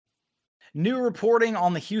New reporting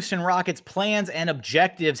on the Houston Rockets' plans and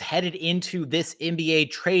objectives headed into this NBA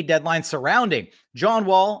trade deadline surrounding John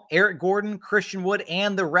Wall, Eric Gordon, Christian Wood,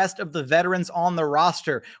 and the rest of the veterans on the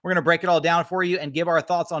roster. We're going to break it all down for you and give our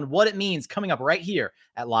thoughts on what it means coming up right here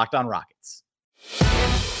at Locked On Rockets.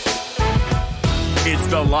 It's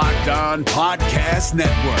the Locked On Podcast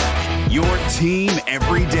Network, your team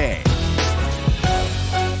every day.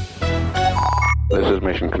 This is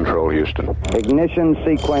Mission Control, Houston. Ignition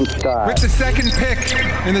sequence start. With the second pick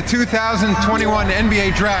in the 2021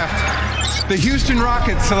 NBA Draft, the Houston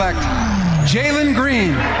Rockets select Jalen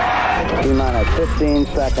Green. T-minus 15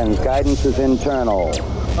 seconds. Guidance is internal.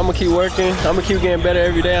 I'm going to keep working. I'm going to keep getting better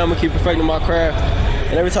every day. I'm going to keep perfecting my craft.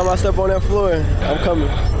 And every time I step on that floor, I'm coming.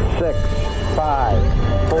 6,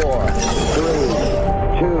 5, 4,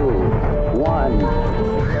 3, 2, 1.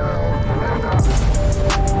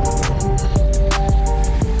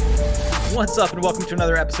 What's up, and welcome to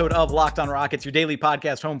another episode of Locked On Rockets, your daily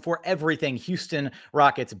podcast home for everything Houston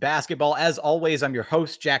Rockets basketball. As always, I'm your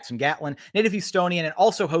host, Jackson Gatlin, native Houstonian, and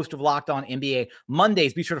also host of Locked On NBA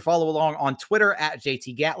Mondays. Be sure to follow along on Twitter at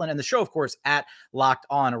JT Gatlin, and the show, of course, at Locked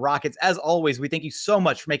On Rockets. As always, we thank you so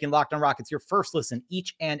much for making Locked On Rockets your first listen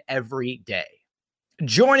each and every day.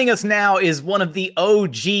 Joining us now is one of the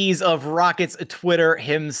OGs of Rockets Twitter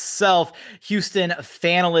himself, Houston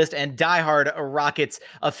fanalist and diehard Rockets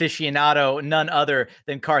aficionado, none other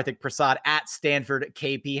than Karthik Prasad at Stanford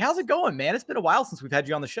KP. How's it going, man? It's been a while since we've had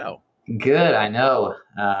you on the show. Good, I know.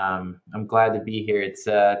 I'm glad to be here.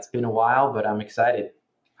 It's been a while, but I'm excited.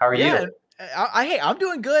 How are you? Hey, I'm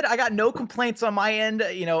doing good. I got no complaints on my end.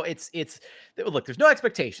 You know, look, there's no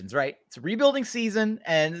expectations, right? It's a rebuilding season.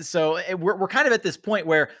 And so we're kind of at this point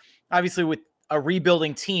where obviously with a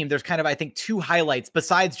rebuilding team, there's kind of, I think, two highlights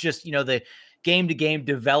besides just, you know, the game-to-game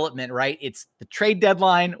development, right? It's the trade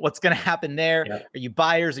deadline. What's going to happen there? Yeah. Are you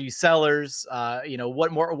buyers? Are you sellers? You know,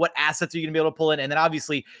 what assets are you going to be able to pull in? And then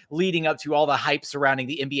obviously leading up to all the hype surrounding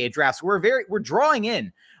the NBA draft. So we're drawing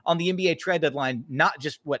in on the NBA trade deadline, not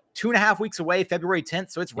just 2.5 weeks away, February 10th.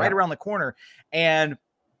 So it's right around the corner. And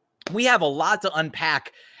we have a lot to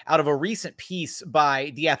unpack out of a recent piece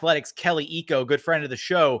by The Athletic's Kelly Iko, good friend of the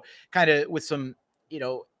show, kind of with some, you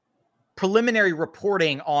know, preliminary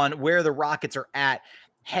reporting on where the Rockets are at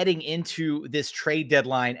heading into this trade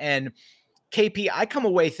deadline. And KP, I come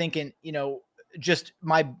away thinking, you know, just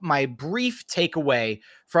my brief takeaway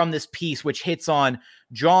from this piece, which hits on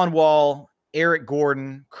John Wall, Eric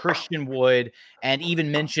Gordon, Christian Wood, and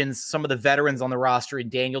even mentions some of the veterans on the roster in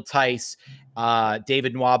Daniel Tice,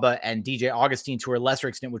 David Nwaba, and DJ Augustine to a lesser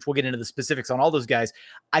extent, which we'll get into the specifics on all those guys.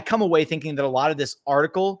 I come away thinking that a lot of this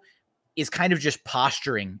article is kind of just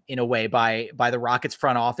posturing in a way by the Rockets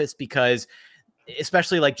front office, because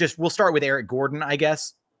especially we'll start with Eric Gordon, I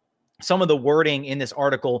guess. Some of the wording in this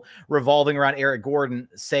article revolving around Eric Gordon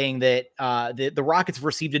saying that the Rockets have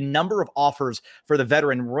received a number of offers for the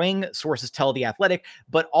veteran ring, sources tell The Athletic,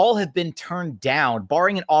 but all have been turned down.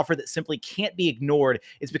 Barring an offer that simply can't be ignored,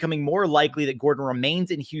 it's becoming more likely that Gordon remains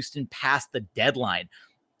in Houston past the deadline.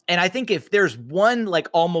 And I think if there's one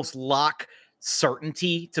almost lock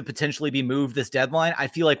certainty to potentially be moved this deadline, I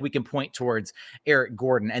feel like we can point towards Eric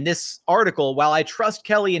Gordon. And this article, while I trust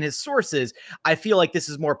Kelly and his sources, I feel like this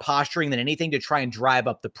is more posturing than anything to try and drive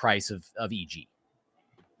up the price of EG.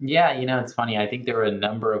 Yeah, you know, it's funny. I think there were a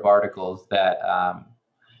number of articles that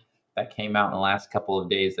that came out in the last couple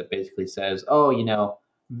of days that basically says, oh, you know,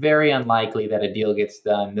 very unlikely that a deal gets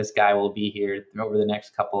done. This guy will be here over the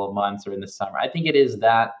next couple of months or in the summer. I think it is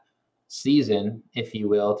that season, if you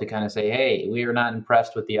will, to kind of say, hey, we are not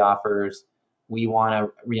impressed with the offers. We want a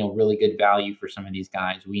really good value for some of these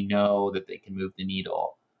guys. We know that they can move the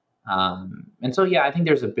needle. And so, yeah, I think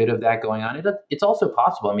there's a bit of that going on. It's also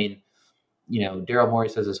possible. I mean, you know, Daryl Morey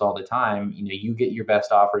says this all the time, you know, you get your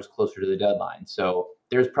best offers closer to the deadline. So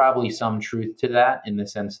there's probably some truth to that in the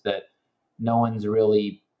sense that no one's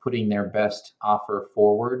really putting their best offer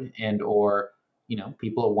forward, and or, you know,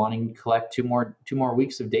 people are wanting to collect two more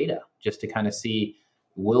weeks of data just to kind of see,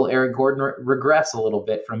 will Eric Gordon regress a little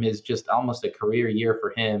bit from his just almost a career year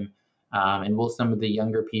for him? And will some of the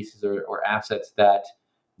younger pieces or assets that,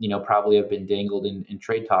 you know, probably have been dangled in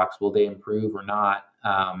trade talks, will they improve or not?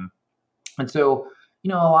 And so, you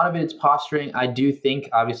know, a lot of it is posturing. I do think,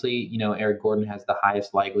 obviously, you know, Eric Gordon has the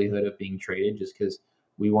highest likelihood of being traded just because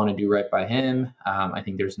we want to do right by him. I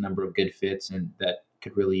think there's a number of good fits and that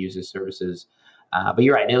could really use his services. But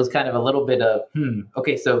you're right. It was kind of a little bit of,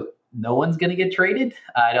 okay, so no one's going to get traded?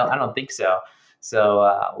 I don't think so.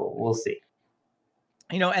 So we'll see.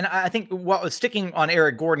 And I think what was sticking on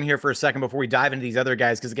Eric Gordon here for a second before we dive into these other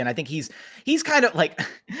guys, because again, I think he's kind of like,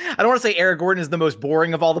 I don't want to say Eric Gordon is the most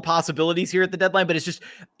boring of all the possibilities here at the deadline, but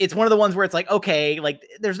it's one of the ones where it's like, okay, like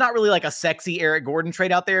there's not really like a sexy Eric Gordon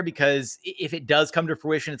trade out there, because if it does come to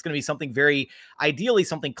fruition, it's going to be something ideally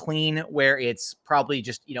something clean, where it's probably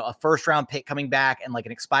just, a first round pick coming back and like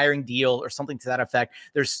an expiring deal or something to that effect.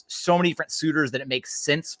 There's so many different suitors that it makes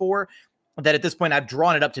sense for, that at this point I've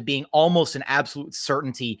drawn it up to being almost an absolute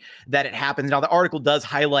certainty that it happens. Now, the article does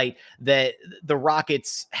highlight that the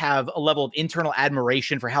Rockets have a level of internal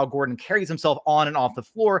admiration for how Gordon carries himself on and off the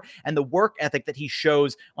floor, and the work ethic that he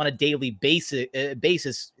shows on a daily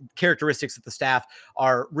basis, characteristics that the staff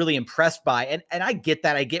are really impressed by. And I get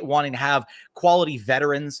that. I get wanting to have quality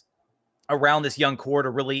veterans around this young core to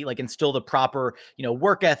really like instill the proper,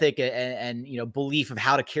 work ethic and belief of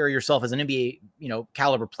how to carry yourself as an NBA,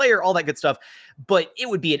 caliber player, all that good stuff. But it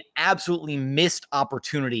would be an absolutely missed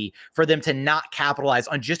opportunity for them to not capitalize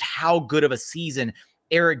on just how good of a season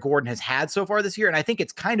Eric Gordon has had so far this year. And I think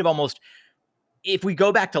it's kind of almost, if we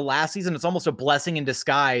go back to last season, it's almost a blessing in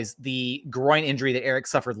disguise, the groin injury that Eric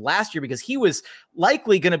suffered last year, because he was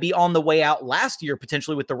likely going to be on the way out last year,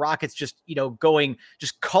 potentially with the Rockets just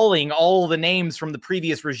culling all the names from the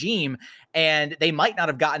previous regime. And they might not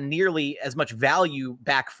have gotten nearly as much value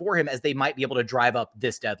back for him as they might be able to drive up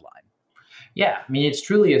this deadline. Yeah. I mean, it's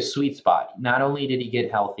truly a sweet spot. Not only did he get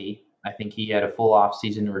healthy, I think he had a full off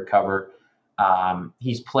season to recover.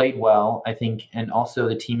 He's played well, I think, and also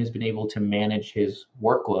the team has been able to manage his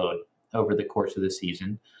workload over the course of the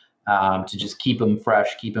season to just keep him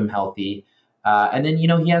fresh, keep him healthy. And then,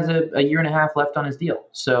 he has a year and a half left on his deal.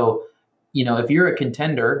 So, if you're a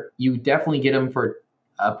contender, you definitely get him for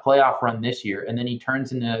a playoff run this year, and then he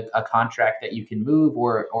turns into a contract that you can move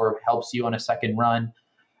or helps you on a second run.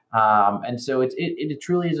 And so it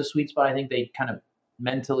truly is a sweet spot. I think they kind of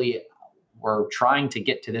mentally were trying to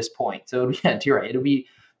get to this point. So yeah, you're right. It'll be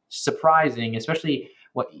surprising, especially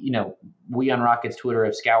we on Rockets Twitter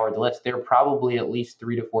have scoured the list. There are probably at least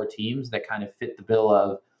 3 to 4 teams that kind of fit the bill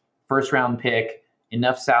of first round pick,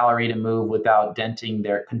 enough salary to move without denting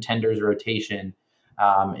their contenders rotation.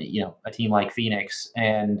 A team like Phoenix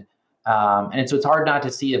and so it's hard not to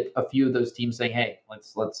see a few of those teams saying, hey,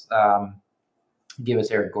 let's give us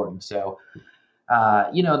Eric Gordon. So,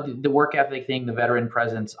 the work ethic thing, the veteran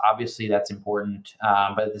presence, obviously that's important.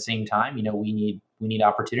 But at the same time, we need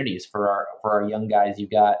opportunities for our young guys. You've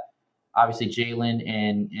got obviously Jalen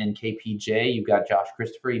and KPJ. You've got Josh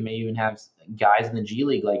Christopher. You may even have guys in the G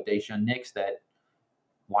League like Daishen Nix that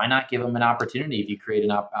why not give them an opportunity if you create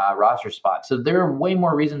a roster spot? So there are way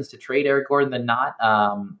more reasons to trade Eric Gordon than not.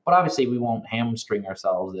 But obviously we won't hamstring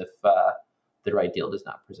ourselves if the right deal does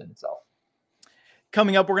not present itself.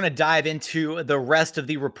 Coming up, we're going to dive into the rest of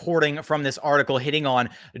the reporting from this article, hitting on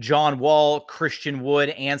John Wall, Christian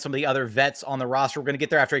Wood, and some of the other vets on the roster. We're going to get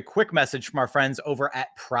there after a quick message from our friends over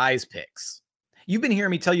at Prize Picks. You've been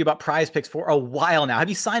hearing me tell you about Prize Picks for a while now. Have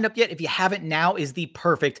you signed up yet? If you haven't, now is the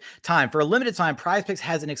perfect time. For a limited time, Prize Picks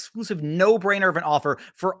has an exclusive no-brainer of an offer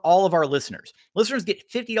for all of our listeners. Listeners get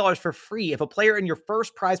 $50 for free if a player in your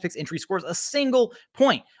first Prize Picks entry scores a single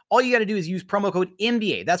point. All you got to do is use promo code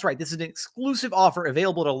NBA. That's right. This is an exclusive offer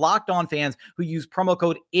available to Locked On fans who use promo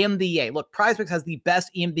code NBA. Look, Prize Picks has the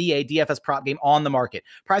best NBA DFS prop game on the market.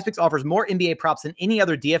 Prize Picks offers more NBA props than any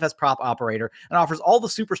other DFS prop operator and offers all the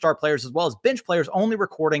superstar players as well as bench players only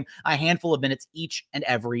recording a handful of minutes each and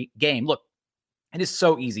every game. Look, it is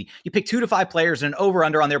so easy. You pick 2 to 5 players and an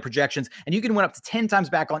over-under on their projections, and you can win up to 10 times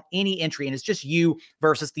back on any entry, and it's just you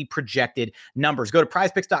versus the projected numbers. Go to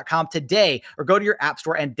prizepicks.com today or go to your app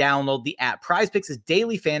store and download the app. Prize Picks is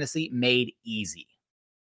daily fantasy made easy.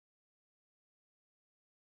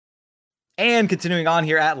 And continuing on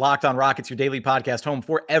here at Locked On Rockets, your daily podcast home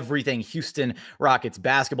for everything Houston Rockets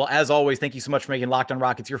basketball. As always, thank you so much for making Locked On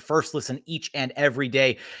Rockets your first listen each and every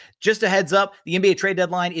day. Just a heads up, the NBA trade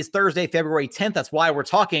deadline is Thursday, February 10th. That's why we're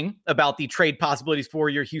talking about the trade possibilities for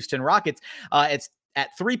your Houston Rockets. It's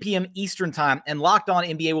at 3 p.m. Eastern time, and Locked On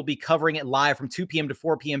NBA will be covering it live from 2 p.m. to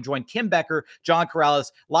 4 p.m. Join Kim Becker, John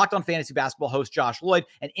Corrales, Locked On Fantasy Basketball host Josh Lloyd,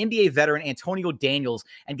 and NBA veteran Antonio Daniels,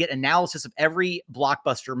 and get analysis of every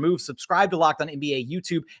blockbuster move. Subscribe to Locked On NBA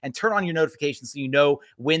YouTube and turn on your notifications so you know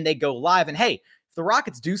when they go live. And hey, if the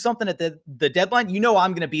Rockets do something at the deadline, I'm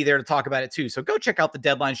going to be there to talk about it too. So go check out the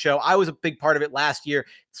Deadline Show. I was a big part of it last year.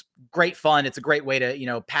 It's great fun. It's a great way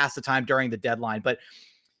to, pass the time during the deadline. But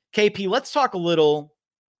KP, let's talk a little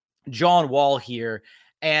John Wall here.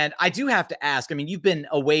 And I do have to ask, I mean, you've been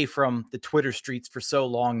away from the Twitter streets for so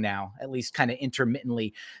long now, at least kind of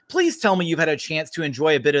intermittently. Please tell me you've had a chance to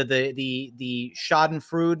enjoy a bit of the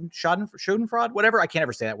Schadenfreude, whatever. I can't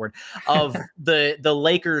ever say that word, of the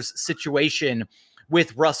Lakers situation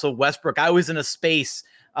with Russell Westbrook. I was in a space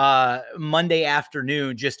Monday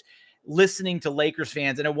afternoon just listening to Lakers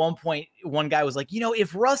fans. And at one point, one guy was like,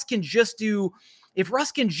 if Russ can just do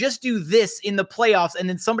this in the playoffs, and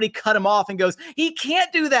then somebody cut him off and goes, he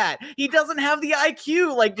can't do that. He doesn't have the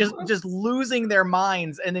IQ, like just losing their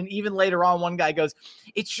minds. And then even later on, one guy goes,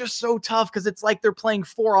 it's just so tough because it's like they're playing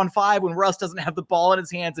 4-on-5 when Russ doesn't have the ball in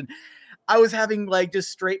his hands. And I was having like just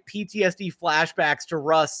straight PTSD flashbacks to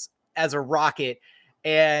Russ as a Rocket.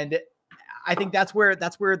 And I think that's where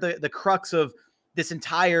the crux of this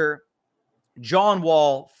entire John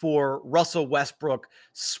Wall for Russell Westbrook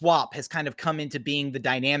swap has kind of come into being the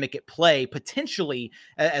dynamic at play, potentially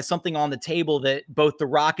as something on the table that both the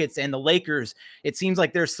Rockets and the Lakers, it seems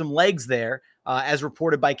like there's some legs there, as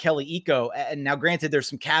reported by Kelly Iko. And now granted, there's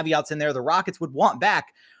some caveats in there. The Rockets would want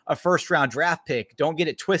back a first-round draft pick. Don't get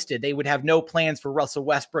it twisted. They would have no plans for Russell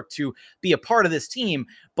Westbrook to be a part of this team,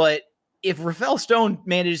 but if Rafael Stone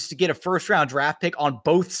manages to get a first-round draft pick on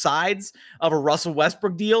both sides of a Russell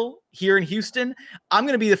Westbrook deal here in Houston, I'm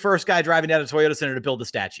going to be the first guy driving down to Toyota Center to build the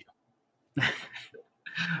statue.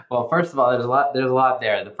 Well, first of all, there's a lot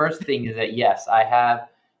there. The first thing is that, yes, I have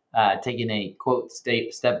taken a quote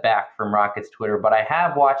step back from Rockets Twitter, but I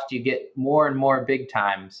have watched you get more and more big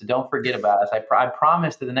time. So don't forget about us. I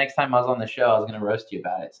promised that the next time I was on the show, I was going to roast you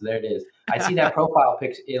about it. So there it is. I see that profile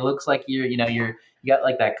picture. It looks like you got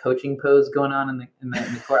like that coaching pose going on in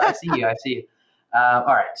the court. I see you. All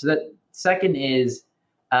right. So the second is,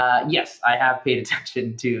 yes, I have paid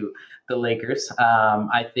attention to the Lakers.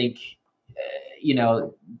 I think,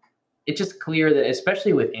 it's just clear that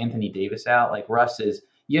especially with Anthony Davis out, like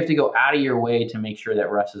you have to go out of your way to make sure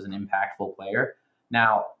that Russ is an impactful player.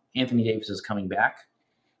 Now, Anthony Davis is coming back,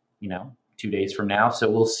 2 days from now. So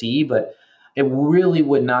we'll see, but it really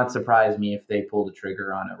would not surprise me if they pull the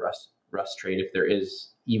trigger on a Russ trade, if there is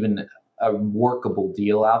even a workable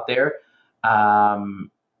deal out there.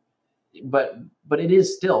 But it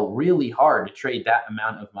is still really hard to trade that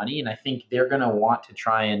amount of money. And I think they're going to want to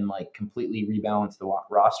try and like completely rebalance the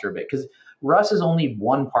roster a bit, because Russ is only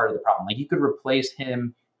one part of the problem. Like you could replace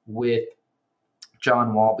him with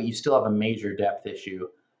John Wall, but you still have a major depth issue.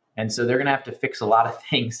 And so they're going to have to fix a lot of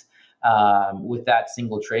things with that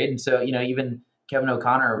single trade. And so, even Kevin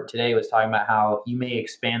O'Connor today was talking about how you may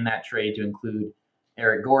expand that trade to include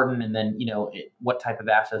Eric Gordon, and then, what type of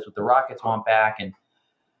assets would the Rockets want back. And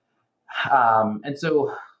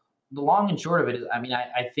so the long and short of it is,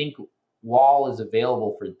 I think Wall is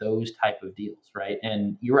available for those type of deals, right?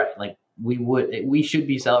 And you're right. Like we should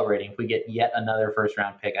be celebrating if we get yet another first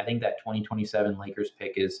round pick. I think that 2027 Lakers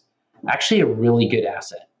pick is actually a really good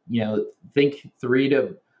asset. Think 3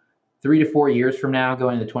 to 4 years from now,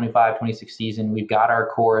 going into the 25-26 season, we've got our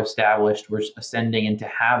core established. We're ascending, and to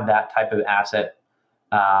have that type of asset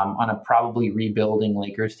on a probably rebuilding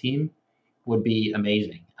Lakers team would be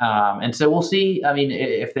amazing. And so we'll see.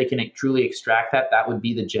 If they can truly extract that would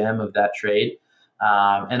be the gem of that trade.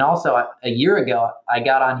 And also, a year ago, I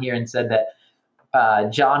got on here and said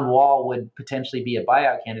that John Wall would potentially be a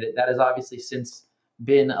buyout candidate. That has obviously since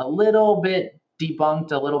been a little bit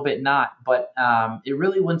debunked, a little bit not. But it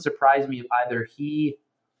really wouldn't surprise me if either he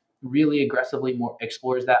really aggressively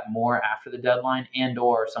explores that more after the deadline, and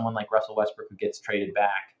or someone like Russell Westbrook, who gets traded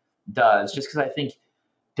back, does. Just because I think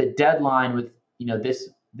the deadline with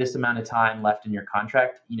this amount of time left in your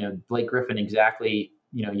contract, Blake Griffin exactly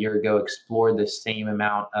a year ago explored the same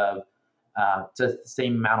amount of the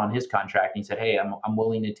same amount on his contract, and he said, hey, I'm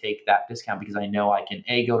willing to take that discount because I know I can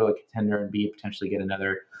A, go to a contender, and B, potentially get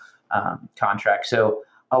another contract. So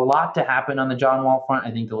a lot to happen on the John Wall front.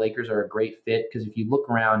 I think the Lakers are a great fit, because if you look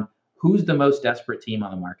around, who's the most desperate team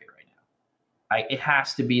on the market right now? It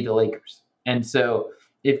has to be the Lakers. And so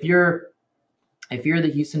if you're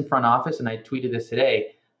the Houston front office, and I tweeted this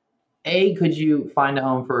today, A, could you find a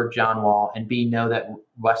home for John Wall, and B, know that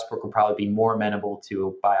Westbrook will probably be more amenable to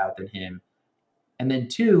a buyout than him? And then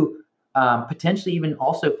 2, potentially even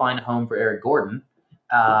also find a home for Eric Gordon.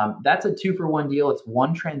 That's a 2-for-1 deal. It's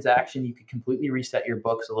one transaction. You could completely reset your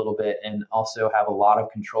books a little bit and also have a lot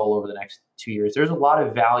of control over the next 2 years. There's a lot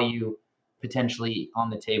of value potentially on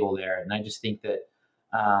the table there. And I just think that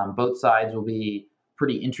both sides will be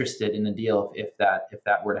pretty interested in the deal if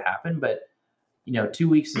that were to happen. But 2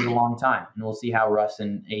 weeks is a long time, and we'll see how Russ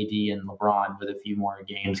and AD and LeBron with a few more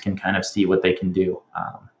games can kind of see what they can do.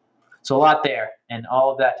 So a lot there, and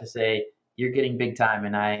all of that to say, you're getting big time,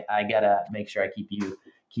 and I gotta make sure I keep you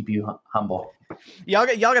keep you humble. Y'all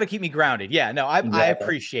got to keep me grounded. Yeah, no, I Exactly.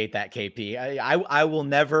 appreciate that, KP. I will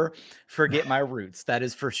never forget my roots. That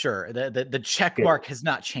is for sure. The check mark has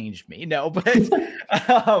not changed me. No, but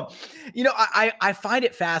I find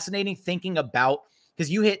it fascinating thinking about, because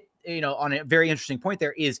you hit on a very interesting point.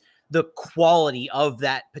 There is the quality of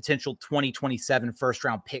that potential 2027 first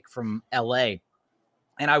round pick from LA,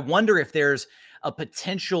 and I wonder if there's a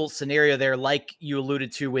potential scenario there, like you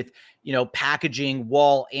alluded to, with packaging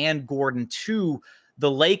Wall and Gordon to the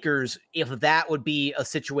Lakers, if that would be a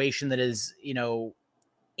situation that is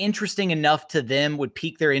interesting enough to them, would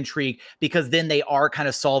pique their intrigue, because then they are kind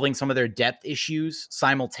of solving some of their depth issues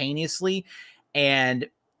simultaneously. And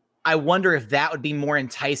I wonder if that would be more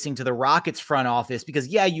enticing to the Rockets front office, because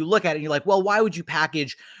you look at it and you're like, well, why would you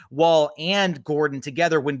package Wall and Gordon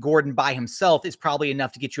together when Gordon by himself is probably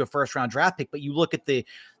enough to get you a first round draft pick? But you look at the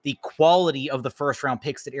quality of the first round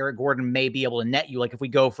picks that Eric Gordon may be able to net you. Like if we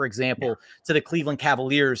go, for example, to the Cleveland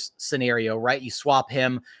Cavaliers scenario, right? You swap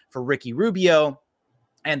him for Ricky Rubio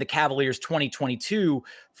and the Cavaliers 2022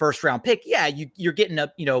 first round pick. Yeah, you're getting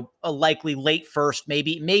a likely late first,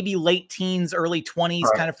 maybe late teens, early 20s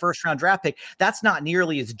kind of first round draft pick. That's not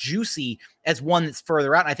nearly as juicy as one that's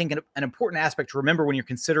further out. And I think an important aspect to remember when you're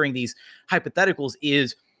considering these hypotheticals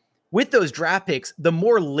is, with those draft picks, the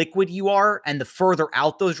more liquid you are and the further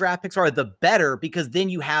out those draft picks are, the better, because then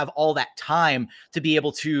you have all that time to be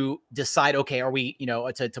able to decide, okay, are we,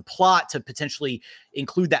 to plot to potentially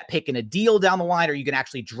include that pick in a deal down the line, or you can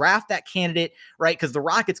actually draft that candidate, right? Because the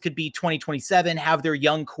Rockets could be 2027, have their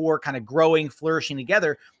young core kind of growing, flourishing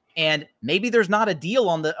together. And maybe there's not a deal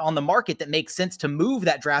on the market that makes sense to move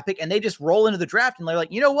that draft pick, and they just roll into the draft and they're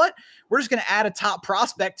like, you know what? We're just going to add a top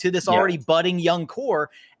prospect to this already budding young core.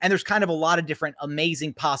 And there's kind of a lot of different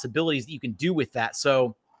amazing possibilities that you can do with that.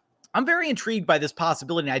 So I'm very intrigued by this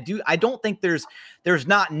possibility. And I don't think there's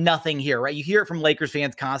not nothing here, right? You hear it from Lakers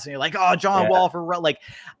fans constantly, like, oh, John Wall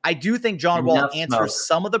I do think John Wall answers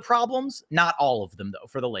some of the problems, not all of them though,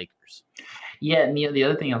 for the Lakers. Yeah. And the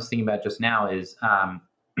other thing I was thinking about just now is,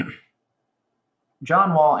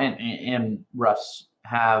 John Wall and Russ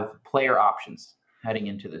have player options heading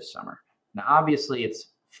into this summer. Now, obviously,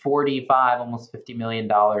 it's $45, almost $50 million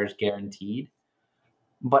guaranteed.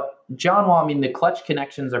 But John Wall, the clutch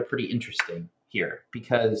connections are pretty interesting here,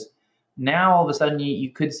 because now all of a sudden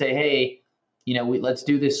you could say, hey, let's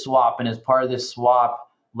do this swap. And as part of this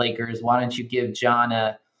swap, Lakers, why don't you give John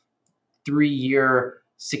a 3-year,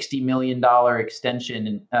 $60 million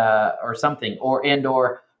extension or something,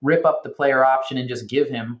 or rip up the player option and just give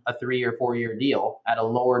him a 3 or 4 year deal at a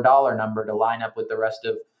lower dollar number to line up with the rest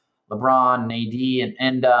of LeBron and AD.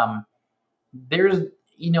 And there's,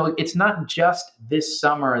 it's not just this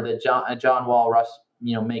summer that John Wall, Russ,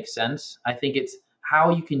 makes sense. I think it's how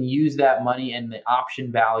you can use that money and the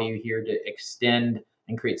option value here to extend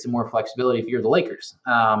and create some more flexibility if you're the Lakers.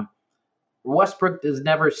 Westbrook has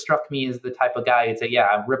never struck me as the type of guy who'd say,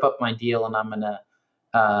 yeah, rip up my deal and I'm going to,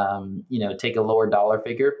 take a lower dollar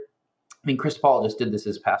figure. Chris Paul just did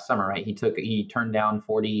this past summer, right? He turned down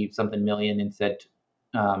 40 something million and said,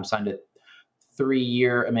 signed a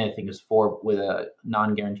 3-year. I think it was 4 with a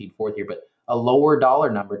non-guaranteed 4th year, but a lower dollar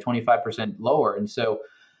number, 25% lower. And so,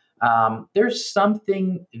 there's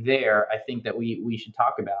something there, I think, that we should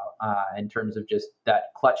talk about in terms of just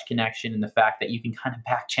that clutch connection and the fact that you can kind of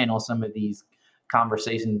back channel some of these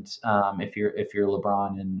conversations if you're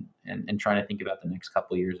LeBron and trying to think about the next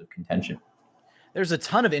couple of years of contention. There's a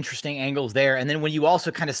ton of interesting angles there. And then when you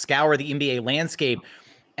also kind of scour the NBA landscape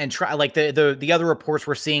and try, like the other reports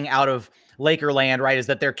we're seeing out of Lakerland, right, is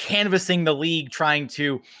that they're canvassing the league, trying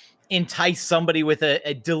to entice somebody with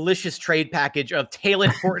a delicious trade package of Talen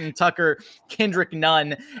Horton-Tucker, Kendrick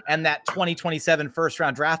Nunn, and that 2027 first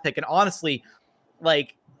round draft pick. And honestly,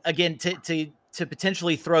 like, again, to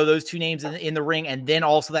potentially throw those two names in the ring, and then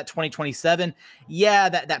also that 2027,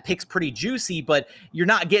 that pick's pretty juicy, but you're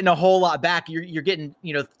not getting a whole lot back. You're getting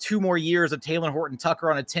 2 more years of Talen Horton-Tucker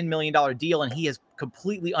on a $10 million deal, and he has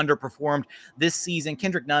completely underperformed this season.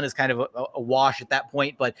 Kendrick Nunn is kind of a wash at that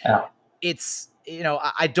point, but it's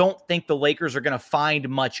I don't think the Lakers are going to find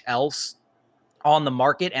much else on the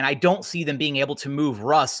market, and I don't see them being able to move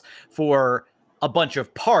Russ for a bunch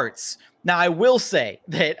of parts. Now, I will say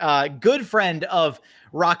that a good friend of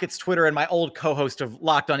Rockets Twitter and my old co-host of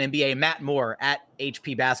Locked On NBA, Matt Moore at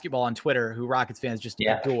HP Basketball on Twitter, who Rockets fans just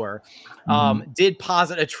adore, did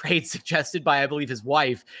posit a trade suggested by, I believe, his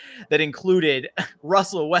wife that included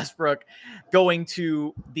Russell Westbrook going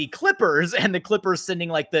to the Clippers, and the Clippers sending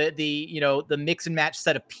like the mix and match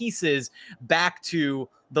set of pieces back to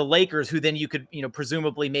the Lakers, who then you could,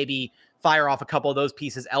 presumably maybe fire off a couple of those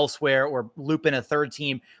pieces elsewhere or loop in a third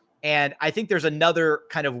team. And I think there's another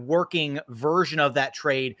kind of working version of that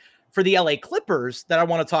trade for the LA Clippers that I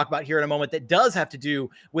want to talk about here in a moment that does have to do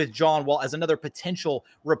with John Wall as another potential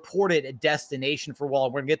reported destination for Wall.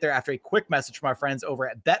 We're going to get there after a quick message from our friends over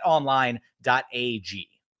at betonline.ag.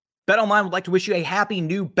 BetOnline would like to wish you a happy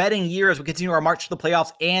new betting year as we continue our march to the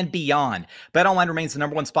playoffs and beyond. BetOnline remains the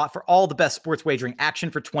number one spot for all the best sports wagering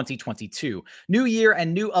action for 2022. New year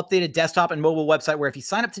and new updated desktop and mobile website where if you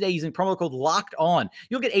sign up today using promo code Locked On,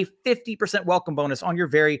 you'll get a 50% welcome bonus on your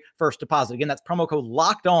very first deposit. Again, that's promo code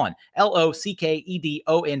Locked On,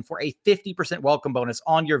 LOCKEDON, for a 50% welcome bonus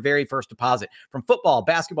on your very first deposit. From football,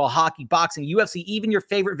 basketball, hockey, boxing, UFC, even your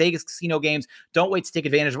favorite Vegas casino games, don't wait to take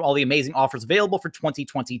advantage of all the amazing offers available for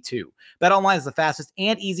 2022. BetOnline is the fastest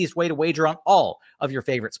and easiest way to wager on all of your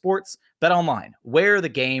favorite sports. BetOnline, where the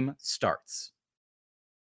game starts.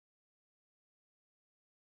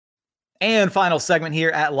 And final segment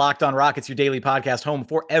here at Locked On Rockets, your daily podcast home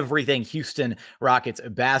for everything Houston Rockets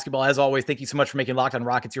basketball. As always, thank you so much for making Locked On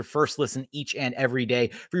Rockets your first listen each and every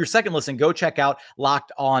day. For your second listen, go check out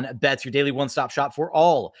Locked On Bets, your daily one-stop shop for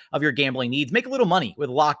all of your gambling needs. Make a little money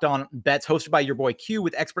with Locked On Bets, hosted by your boy Q,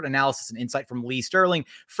 with expert analysis and insight from Lee Sterling.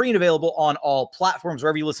 Free and available on all platforms.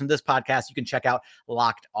 Wherever you listen to this podcast, you can check out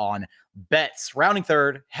Locked On Bets. Rounding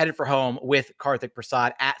third, headed for home with Karthik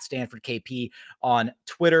Prasad at Stanford KP on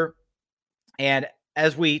Twitter. And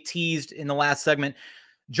as we teased in the last segment,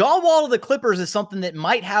 John Wall to the Clippers is something that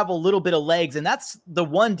might have a little bit of legs. And that's the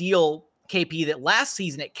one deal, KP, that last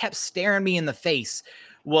season it kept staring me in the face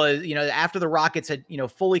was, after the Rockets had,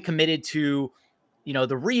 fully committed to,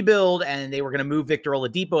 the rebuild and they were going to move Victor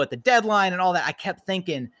Oladipo at the deadline and all that. I kept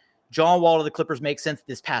thinking John Wall to the Clippers makes sense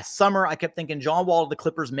this past summer. I kept thinking John Wall to the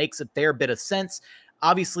Clippers makes a fair bit of sense.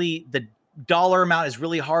 Obviously, the dollar amount is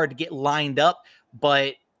really hard to get lined up,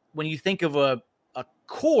 but when you think of a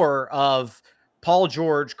core of Paul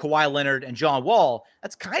George, Kawhi Leonard, and John Wall,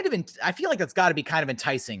 that's kind of, I feel like that's got to be kind of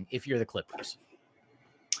enticing if you're the Clippers.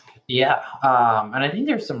 Yeah. And I think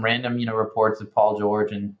there's some random, reports of Paul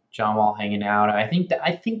George and John Wall hanging out. I think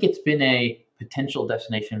it's been a potential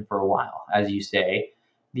destination for a while, as you say.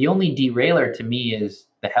 The only derailer to me is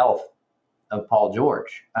the health of Paul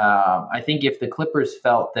George. I think if the Clippers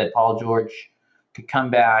felt that Paul George could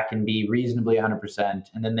come back and be reasonably 100%,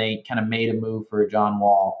 and then they kind of made a move for John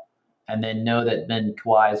Wall, and then know that then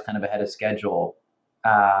Kawhi is kind of ahead of schedule,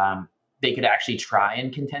 they could actually try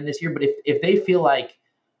and contend this year. But if they feel like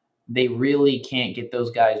they really can't get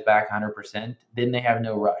those guys back 100%, then they have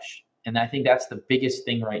no rush. And I think that's the biggest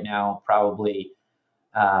thing right now, probably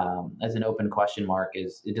as an open question mark,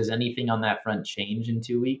 is does anything on that front change in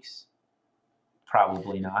 2 weeks?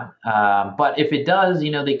 Probably not. But if it does,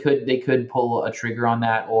 they could pull a trigger on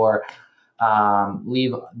that or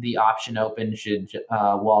leave the option open should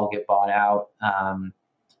Wall get bought out.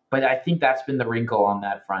 But I think that's been the wrinkle on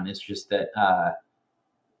that front. It's just that,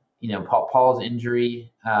 Paul's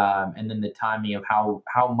injury and then the timing of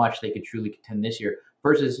how much they could truly contend this year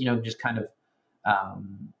versus, just kind of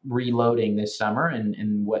reloading this summer and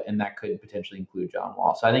that could potentially include John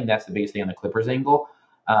Wall. So I think that's the biggest thing on the Clippers angle.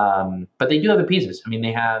 But they do have the pieces. I mean,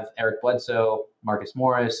 they have Eric Bledsoe, Marcus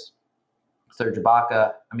Morris, Serge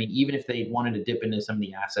Ibaka. I mean, even if they wanted to dip into some of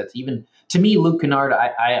the assets, even to me, Luke Kennard,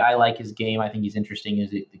 I like his game. I think he's interesting.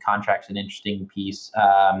 The contract's an interesting piece.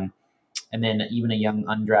 And then even a young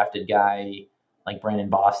undrafted guy like Brandon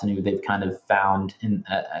Boston, who they've kind of found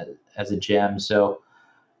as a gem. So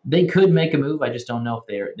they could make a move. I just don't know if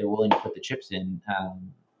they're willing to put the chips in,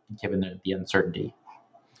 given the uncertainty.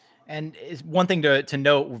 And one thing to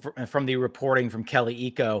note from the reporting from Kelly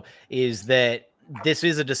Iko is that this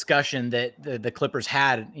is a discussion that the Clippers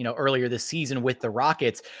had, earlier this season with the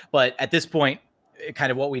Rockets. But at this point,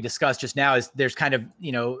 kind of what we discussed just now is there's kind of,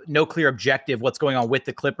 no clear objective what's going on with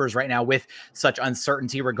the Clippers right now with such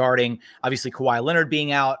uncertainty regarding obviously Kawhi Leonard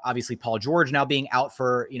being out, obviously Paul George now being out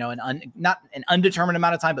for, not an undetermined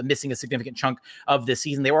amount of time, but missing a significant chunk of this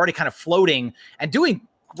season. They were already kind of floating and doing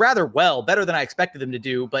rather well, better than I expected them to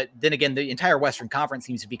do. But then again, the entire Western Conference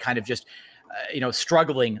seems to be kind of just,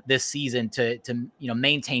 struggling this season to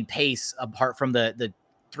maintain pace apart from the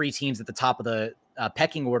three teams at the top of the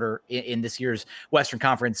pecking order in this year's Western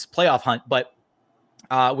Conference playoff hunt. But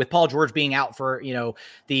with Paul George being out for,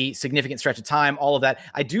 the significant stretch of time, all of that,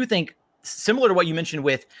 I do think similar to what you mentioned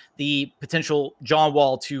with the potential John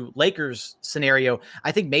Wall to Lakers scenario,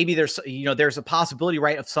 I think maybe there's a possibility,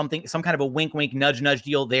 right, of some kind of a wink, nudge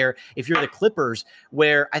deal there. If you're the Clippers,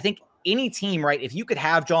 where I think any team, right? If you could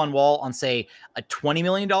have John Wall on, say, a $20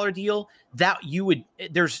 million deal, that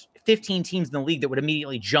there's 15 teams in the league that would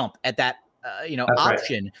immediately jump at that,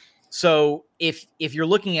 option. Right. So if you're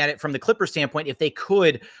looking at it from the Clippers standpoint, if they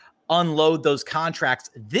could unload those contracts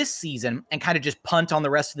this season and kind of just punt on the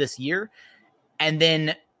rest of this year, and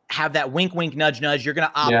then have that wink, wink, nudge, nudge, you're going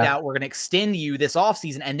to opt out. We're going to extend you this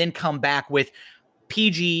offseason and then come back with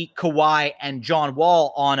PG, Kawhi, and John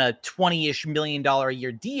Wall on a $20-ish million a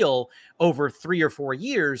year deal over 3 or 4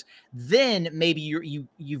 years, then maybe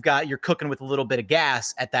you're cooking with a little bit of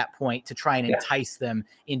gas at that point to try and entice them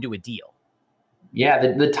into a deal.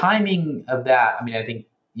 Yeah, the timing of that, I mean, I think,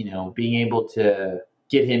 being able to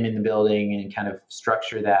get him in the building and kind of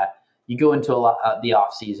structure that, you go into the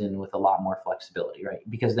off season with a lot more flexibility, right?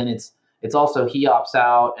 Because then it's also he opts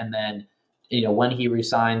out, and then when he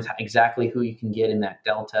resigns, exactly who you can get in that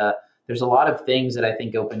delta. There's a lot of things that I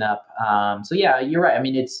think open up. So yeah, you're right. I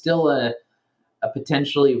mean, it's still a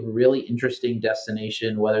potentially really interesting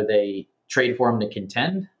destination, whether they trade for him to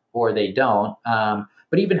contend or they don't.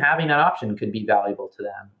 But even having that option could be valuable to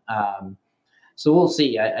them. So we'll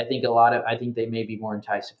see. I think they may be more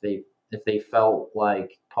enticed if they felt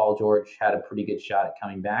like Paul George had a pretty good shot at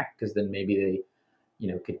coming back, because then maybe they,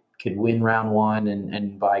 could win round one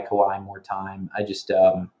and buy Kawhi more time. I just,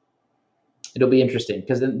 it'll be interesting,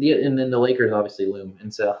 because then the Lakers obviously loom.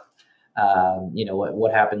 And so,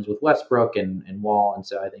 what happens with Westbrook and Wall. And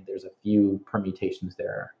so I think there's a few permutations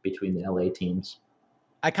there between the LA teams.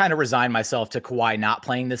 I kind of resigned myself to Kawhi not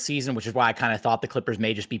playing this season, which is why I kind of thought the Clippers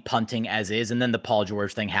may just be punting as is. And then the Paul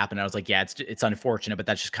George thing happened. I was like, yeah, it's unfortunate, but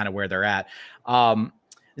that's just kind of where they're at.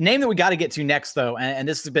 The name that we got to get to next, though, and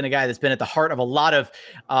this has been a guy that's been at the heart of a lot of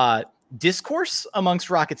discourse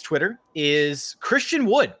amongst Rockets Twitter, is Christian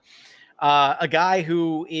Wood, a guy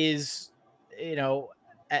who is,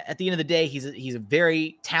 at the end of the day, he's a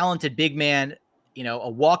very talented big man, a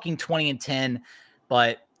walking 20 and 10,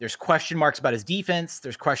 but there's question marks about his defense.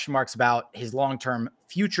 There's question marks about his long-term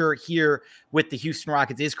future here with the Houston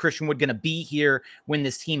Rockets. Is Christian Wood going to be here when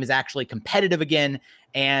this team is actually competitive again?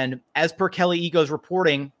 And as per Kelly Ego's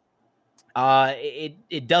reporting,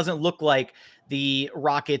 it doesn't look like the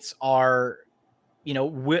Rockets are,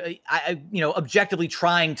 objectively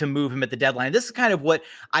trying to move him at the deadline. And this is kind of what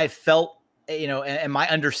I felt, and my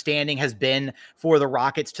understanding has been for the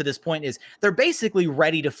Rockets to this point, is they're basically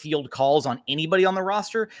ready to field calls on anybody on the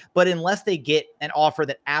roster, but unless they get an offer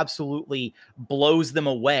that absolutely blows them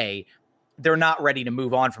away, they're not ready to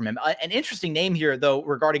move on from him. An interesting name here, though,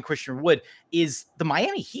 regarding Christian Wood is the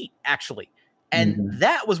Miami Heat, actually. And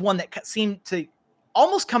that was one that seemed to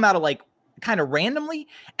almost come out of kind of randomly.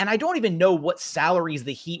 And I don't even know what salaries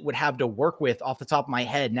the Heat would have to work with off the top of my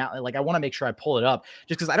head. Now, I want to make sure I pull it up,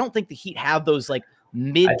 just because I don't think the Heat have those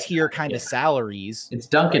mid-tier kind of salaries. It's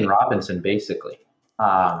Duncan Robinson, basically.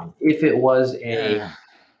 If it was a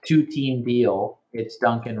 2-team deal, it's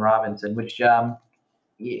Duncan Robinson, which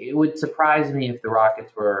it would surprise me if the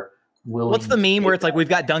Rockets were willing. What's the meme where it's we've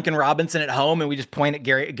got Duncan Robinson at home and we just point at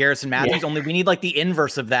Garrison Matthews? Only we need the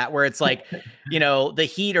inverse of that, where it's the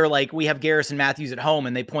Heat are we have Garrison Matthews at home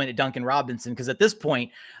and they point at Duncan Robinson, because at this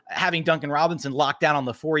point, having Duncan Robinson locked down on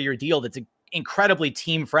the 4-year deal that's incredibly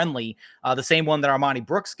team friendly, the same one that Armani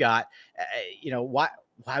Brooks got, why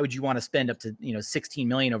would you want to spend up to $16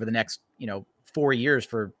 million over the next 4 years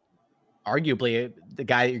for arguably the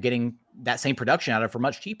guy that you're getting that same production out of for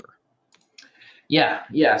much cheaper?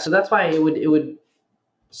 Yeah. So that's why it would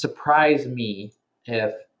surprise me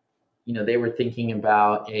if, they were thinking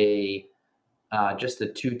about just a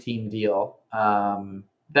 2-team deal.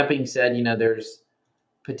 That being said, there's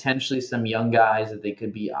potentially some young guys that they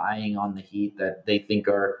could be eyeing on the Heat that they think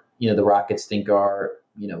are, the Rockets think are,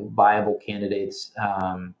 viable candidates.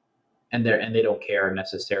 And they don't care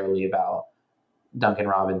necessarily about Duncan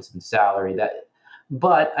Robinson's salary.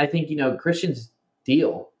 But I think, Christian's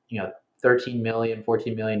deal, $13 million,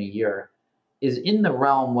 $14 million a year is in the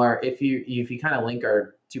realm where if you kind of link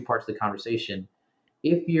our two parts of the conversation,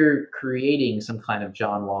 if you're creating some kind of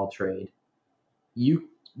John Wall trade, you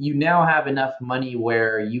now have enough money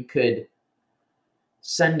where you could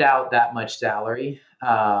send out that much salary.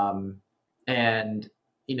 And,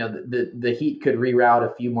 the Heat could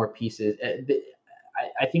reroute a few more pieces.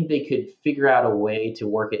 I think they could figure out a way to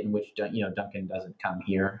work it in which, Duncan doesn't come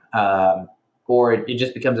here. Or it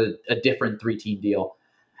just becomes a different 3-team deal.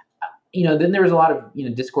 Then there was a lot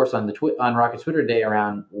of discourse on on Rockets Twitter today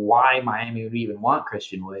around why Miami would even want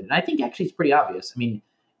Christian Wood, and I think actually it's pretty obvious. I mean,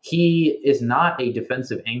 he is not a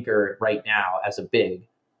defensive anchor right now as a big,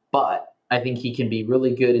 but I think he can be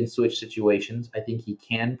really good in switch situations. I think he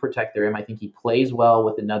can protect the rim. I think he plays well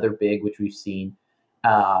with another big, which we've seen,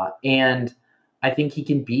 And I think he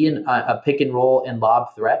can be a pick and roll and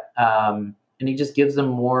lob threat. And he just gives them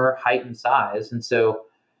more height and size. And so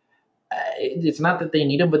it's not that they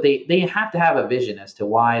need him, but they have to have a vision as to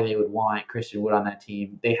why they would want Christian Wood on that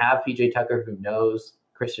team. They have PJ Tucker, who knows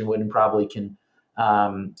Christian Wood and probably can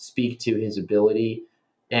speak to his ability.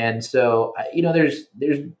 And so, there's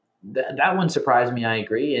that one surprised me. I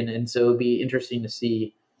agree. And so it'd be interesting to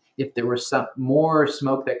see if there was some more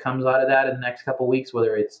smoke that comes out of that in the next couple of weeks,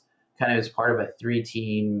 whether it's kind of as part of a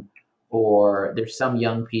 3-team or there's some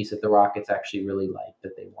young piece that the Rockets actually really like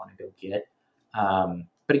that they want to go get.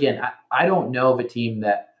 But again, I don't know of a team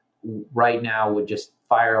that right now would just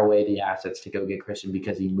fire away the assets to go get Christian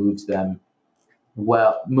because he moves the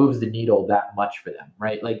needle that much for them,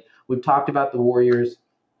 right? Like we've talked about the Warriors,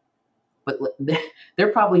 but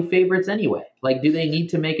they're probably favorites anyway. Like, do they need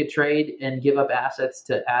to make a trade and give up assets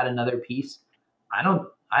to add another piece? I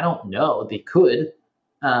don't know. They could,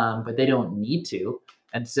 but they don't need to.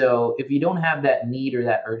 And so if you don't have that need or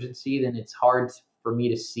that urgency, then it's hard for me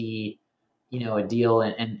to see, a deal.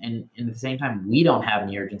 And at the same time, we don't have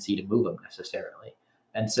any urgency to move them necessarily.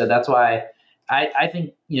 And so that's why I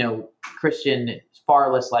think, Christian is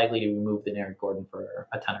far less likely to be moved than Aaron Gordon for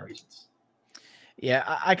a ton of reasons. Yeah,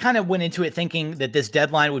 I kind of went into it thinking that this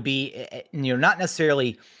deadline would be, not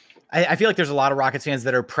necessarily. I feel like there's a lot of Rockets fans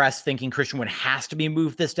that are pressed thinking Christian Wood has to be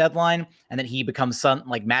moved this deadline and that he becomes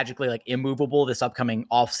magically immovable this upcoming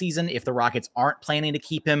offseason if the Rockets aren't planning to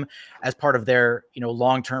keep him as part of their,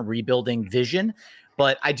 long-term rebuilding vision.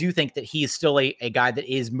 But I do think that he is still a guy that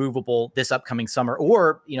is movable this upcoming summer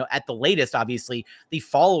or, at the latest, obviously, the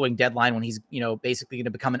following deadline when he's, basically going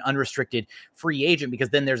to become an unrestricted free agent, because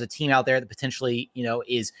then there's a team out there that potentially,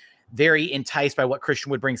 is very enticed by what Christian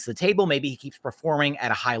Wood brings to the table. Maybe he keeps performing at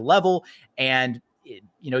a high level and,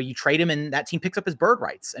 you trade him and that team picks up his bird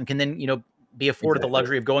rights and can then, be afforded the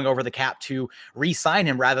luxury of going over the cap to re-sign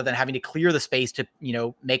him rather than having to clear the space to,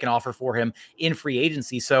 make an offer for him in free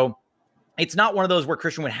agency. So it's not one of those where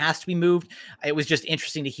Christian Wood has to be moved. It was just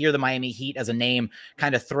interesting to hear the Miami Heat as a name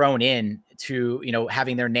kind of thrown in to,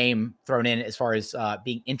 having their name thrown in as far as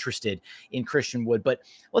being interested in Christian Wood. But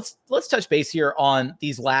let's touch base here on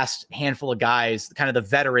these last handful of guys, kind of the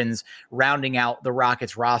veterans rounding out the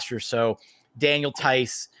Rockets roster. So Daniel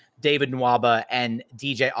Theis, David Nwaba, and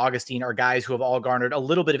DJ Augustin are guys who have all garnered a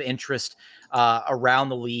little bit of interest around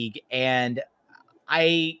the league. And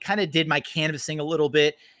I kind of did my canvassing a little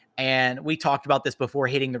bit. And we talked about this before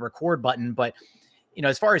hitting the record button, but,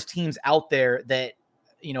 as far as teams out there that,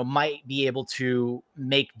 might be able to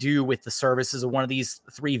make do with the services of one of these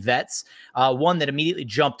three vets, one that immediately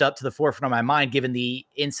jumped up to the forefront of my mind, given the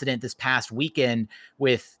incident this past weekend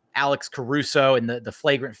with Alex Caruso and the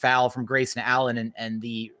flagrant foul from Grayson Allen and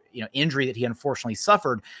the, injury that he unfortunately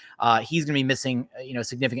suffered. He's going to be missing, a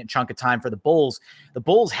significant chunk of time for the Bulls. The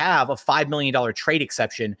Bulls have a $5 million trade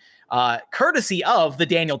exception, courtesy of the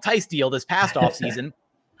Daniel Theis deal this past offseason,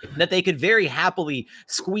 that they could very happily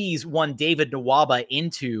squeeze one David Nwaba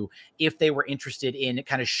into if they were interested in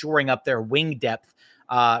kind of shoring up their wing depth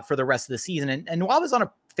for the rest of the season. And Nwaba's on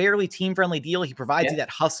a fairly team-friendly deal. He provides you that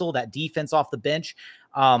hustle, that defense off the bench.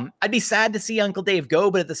 I'd be sad to see Uncle Dave go,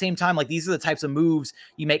 but at the same time, these are the types of moves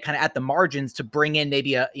you make kind of at the margins to bring in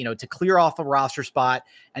maybe to clear off a roster spot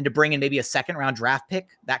and to bring in maybe a second-round draft pick,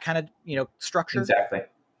 that kind of, structure. Exactly.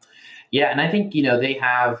 Yeah, and I think, they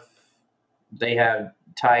have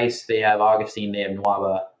Theis, they have Augustine, they have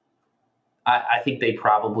Nwaba. I think they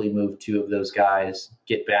probably move two of those guys,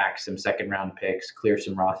 get back some second-round picks, clear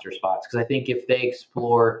some roster spots. Because I think if they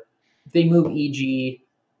move EG,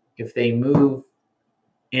 if they move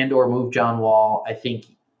and/or move John Wall, I think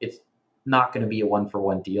it's not going to be a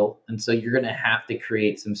one-for-one deal. And so you're going to have to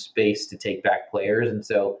create some space to take back players. And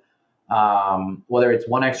so whether it's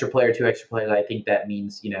one extra player, two extra players, I think that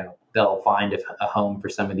means, they'll find a home for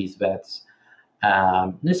some of these vets.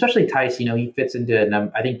 And especially Theis, he fits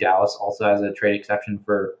into I think Dallas also has a trade exception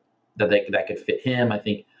for that could fit him. I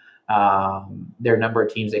think there are a number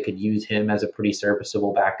of teams that could use him as a pretty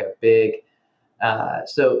serviceable backup big.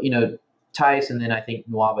 So Theis and then I think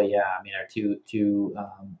Nwaba, are two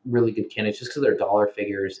really good candidates just because they're dollar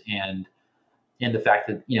figures and the fact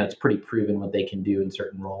that it's pretty proven what they can do in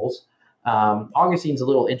certain roles. Augustine's a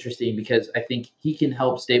little interesting because I think he can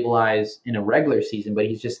help stabilize in a regular season, but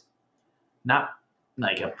he's just not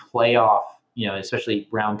like a playoff, especially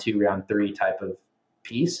round 2, round 3 type of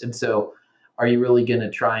piece. And so are you really going to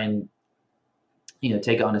try and,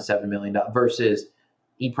 take on a $7 million versus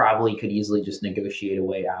he probably could easily just negotiate a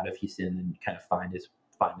way out of Houston and kind of find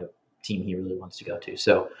a team he really wants to go to.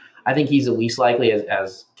 So I think he's the least likely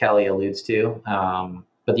as Kelly alludes to.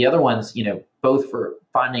 But the other ones, both for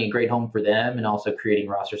finding a great home for them and also creating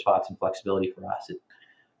roster spots and flexibility for us, it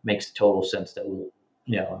makes total sense that we'll,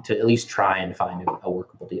 to at least try and find a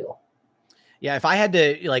workable deal. Yeah, if I had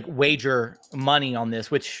to wager money on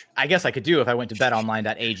this, which I guess I could do if I went to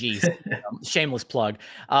betonline.ag, shameless plug,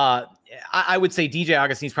 I would say DJ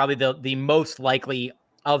Augustine's probably the most likely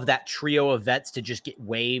of that trio of vets to just get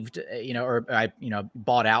waived, or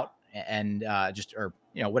bought out and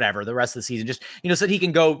whatever the rest of the season, just so that he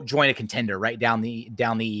can go join a contender right down the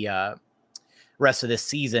rest of this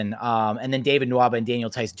season. And then David Nwaba and Daniel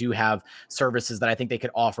Tice do have services that I think they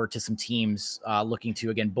could offer to some teams looking to,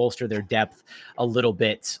 again, bolster their depth a little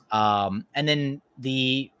bit. And then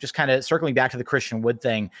just kind of circling back to the Christian Wood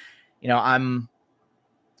thing, I'm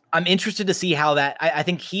interested to see how that, I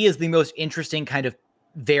think he is the most interesting kind of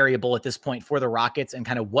variable at this point for the Rockets and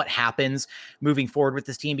kind of what happens moving forward with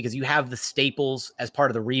this team, because you have the staples as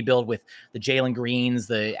part of the rebuild with the Jalen Greens,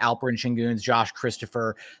 the Alperen Şengüns, Josh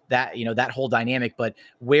Christopher, that whole dynamic. But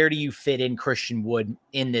where do you fit in Christian Wood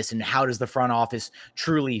in this, and how does the front office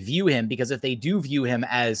truly view him? Because if they do view him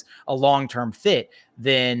as a long-term fit,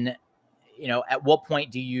 then at what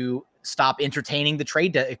point do you stop entertaining the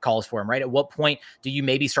trade that it calls for him, right? At what point do you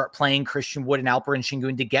maybe start playing Christian Wood and Alperen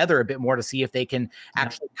Şengün together a bit more to see if they can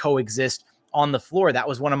actually coexist on the floor? That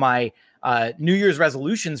was one of my New Year's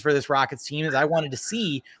resolutions for this Rockets team, is I wanted to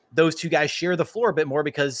see those two guys share the floor a bit more,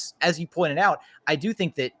 because as you pointed out, I do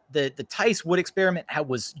think that the Tice Wood experiment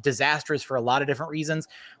was disastrous for a lot of different reasons.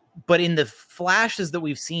 But in the flashes that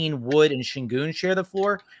we've seen Wood and Şengün share the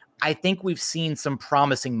floor, I think we've seen some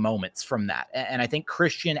promising moments from that. And I think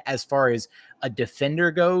Christian, as far as a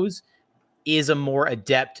defender goes, is a more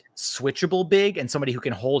adept switchable big and somebody who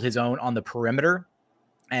can hold his own on the perimeter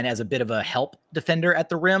and as a bit of a help defender at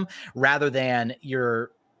the rim, rather than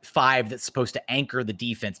your 5 that's supposed to anchor the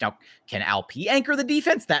defense. Now, can Alp anchor the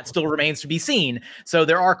defense? That still remains to be seen. So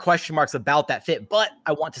there are question marks about that fit, but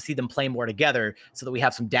I want to see them play more together so that we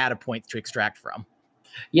have some data points to extract from.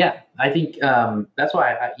 Yeah, I think that's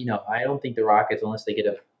why I don't think the Rockets, unless they get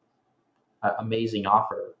a amazing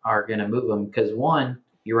offer, are going to move them. Because one,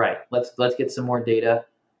 you're right. Let's get some more data,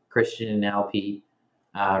 Christian and LP,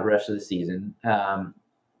 rest of the season.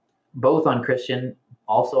 Both on Christian,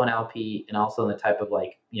 also on LP, and also in the type of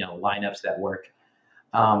lineups that work.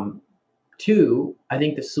 2, I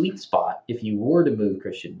think the sweet spot, if you were to move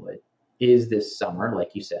Christian Wood, is this summer,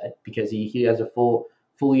 like you said, because he has a full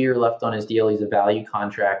year left on his deal. He's a value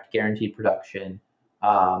contract, guaranteed production,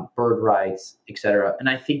 bird rights, etc. And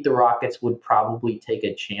I think the Rockets would probably take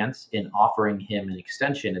a chance in offering him an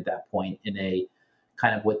extension at that point in a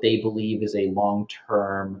kind of what they believe is a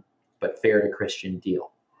long-term but fair to Christian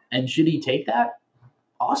deal. And should he take that?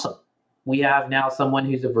 Awesome. We have now someone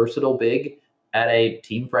who's a versatile big at a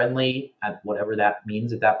team-friendly, at whatever that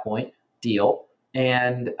means at that point, deal.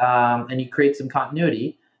 And he creates some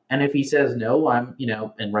continuity. And if he says no, I'm,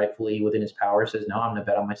 and rightfully within his power says no, I'm going to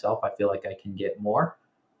bet on myself, I feel like I can get more.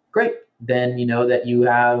 Great. Then you know that you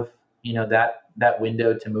have, that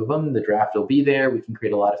window to move him. The draft will be there. We can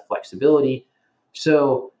create a lot of flexibility.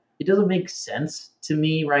 So it doesn't make sense to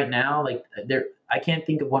me right now. I can't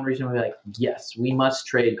think of one reason where we're yes, we must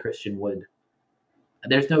trade Christian Wood.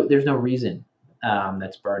 There's no reason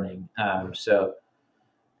that's burning.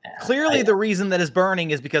 Clearly, the reason that is burning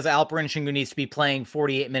is because Alperen Şengün needs to be playing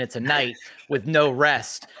 48 minutes a night with no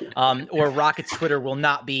rest, or Rockets Twitter will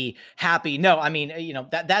not be happy. No, I mean,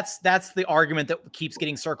 that's the argument that keeps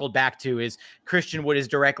getting circled back to, is Christian Wood is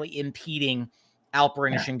directly impeding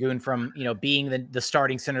Alperen Şengün from, being the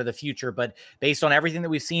starting center of the future. But based on everything that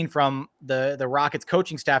we've seen from the Rockets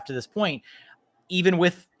coaching staff to this point, even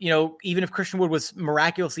if Christian Wood was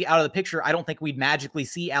miraculously out of the picture, I don't think we'd magically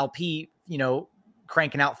see LP,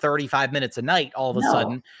 cranking out 35 minutes a night all of a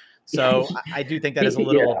sudden. So I do think that is a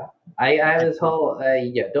little. Yeah. I have this whole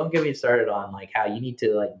don't get me started on how you need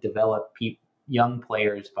to develop young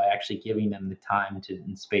players by actually giving them the time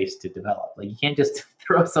and space to develop. You can't just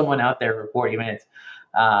throw someone out there for 40 minutes.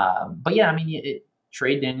 But yeah, I mean,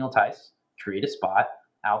 trade Daniel Tice, create a spot.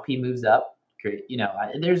 Alp moves up.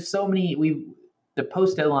 There's so many. The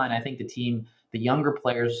post deadline, I think the younger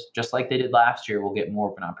players, just like they did last year, will get more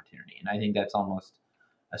of an opportunity, and I think that's almost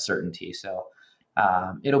a certainty. So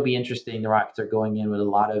it'll be interesting. The Rockets are going in with a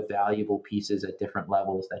lot of valuable pieces at different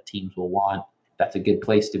levels that teams will want. That's a good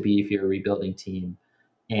place to be if you're a rebuilding team.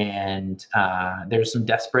 And there's some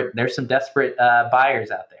desperate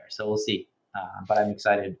buyers out there. So we'll see. But I'm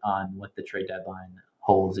excited on what the trade deadline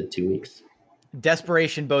holds in 2 weeks.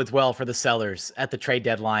 Desperation bodes well for the sellers at the trade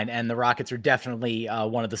deadline, and the Rockets are definitely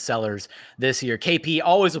one of the sellers this year. KP,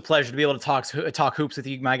 always a pleasure to be able to talk hoops with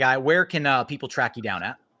you, my guy. Where can people track you down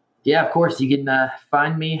at? Yeah, of course. You can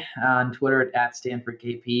find me on Twitter at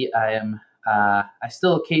StanfordKP. I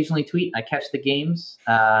still occasionally tweet. I catch the games,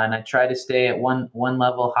 and I try to stay at one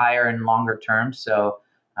level higher and longer term. So,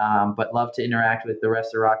 but love to interact with the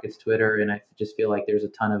rest of Rockets Twitter, and I just feel like there's a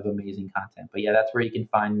ton of amazing content. But yeah, that's where you can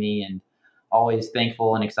find me, and always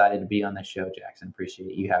thankful and excited to be on this show, Jackson.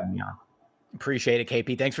 Appreciate you having me on. Appreciate it,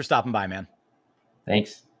 KP. Thanks for stopping by, man.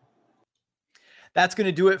 Thanks. That's going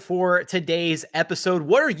to do it for today's episode.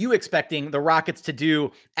 What are you expecting the Rockets to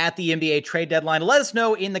do at the NBA trade deadline? Let us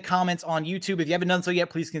know in the comments on YouTube. If you haven't done so yet,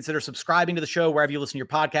 please consider subscribing to the show wherever you listen to your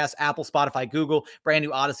podcasts, Apple, Spotify, Google, brand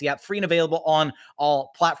new Odyssey app, free and available on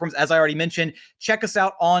all platforms. As I already mentioned, check us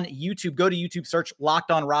out on YouTube. Go to YouTube, search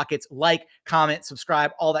Locked On Rockets, like, comment,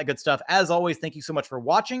 subscribe, all that good stuff. As always, thank you so much for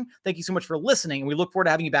watching. Thank you so much for listening. And we look forward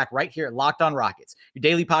to having you back right here at Locked On Rockets, your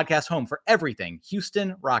daily podcast home for everything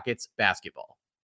Houston Rockets basketball.